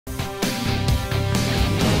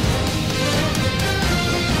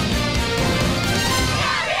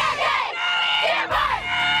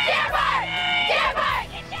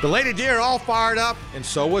The Lady Deer all fired up, and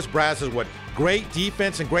so was Brazoswood. Great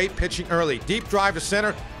defense and great pitching early. Deep drive to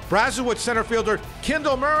center. Brazoswood center fielder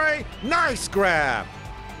Kendall Murray, nice grab.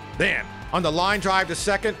 Then, on the line drive to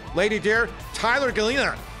second, Lady Deer, Tyler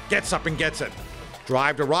Galena gets up and gets it.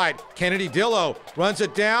 Drive to right, Kennedy Dillo runs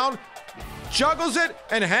it down, juggles it,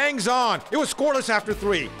 and hangs on. It was scoreless after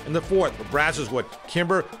 3 in the 4th for Brazoswood.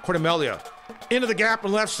 Kimber Cordemelia into the gap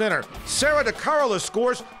in left center. Sarah DeCarola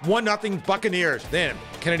scores 1-0 Buccaneers. Then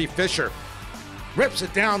Kennedy Fisher rips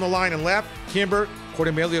it down the line and left. Kimber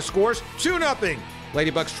Cordemelia scores 2-0.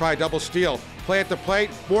 Ladybugs try a double steal. Play at the plate.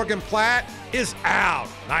 Morgan Platt is out.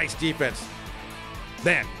 Nice defense.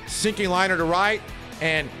 Then sinking liner to right,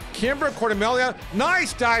 and Kimber Cordemelia,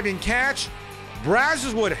 nice diving catch.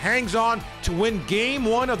 Brazoswood hangs on to win game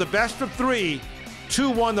 1 of the best of 3,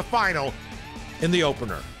 2-1 the final in the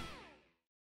opener.